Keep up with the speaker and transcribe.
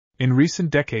In recent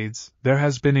decades, there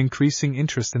has been increasing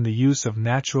interest in the use of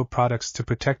natural products to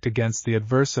protect against the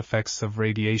adverse effects of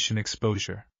radiation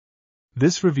exposure.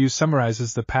 This review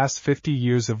summarizes the past 50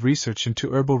 years of research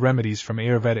into herbal remedies from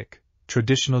Ayurvedic,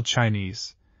 traditional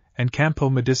Chinese, and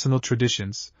Kampō medicinal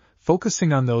traditions,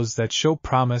 focusing on those that show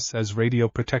promise as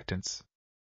radioprotectants.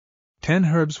 10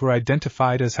 herbs were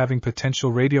identified as having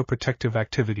potential radioprotective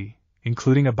activity,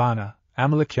 including Abana,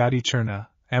 Amalakyati Churna,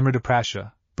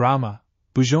 Amritaprasha, Brahma,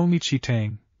 Bujomichi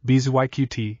Tang,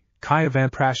 Bezoyqt, Kayavan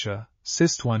Prasha,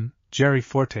 Sistwan, Jerry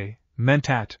Forte,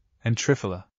 Mentat, and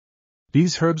Triphala.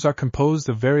 These herbs are composed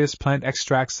of various plant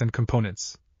extracts and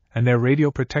components, and their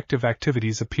radioprotective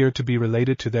activities appear to be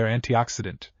related to their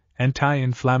antioxidant,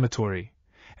 anti-inflammatory,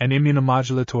 and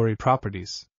immunomodulatory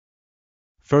properties.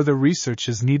 Further research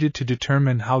is needed to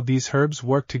determine how these herbs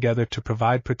work together to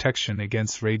provide protection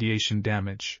against radiation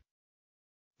damage.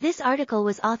 This article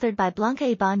was authored by Blanca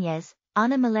Ibáñez,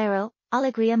 Ana Melero,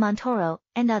 Alegría Montoro,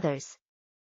 and others.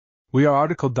 We are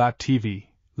article.tv,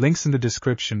 links in the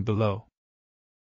description below.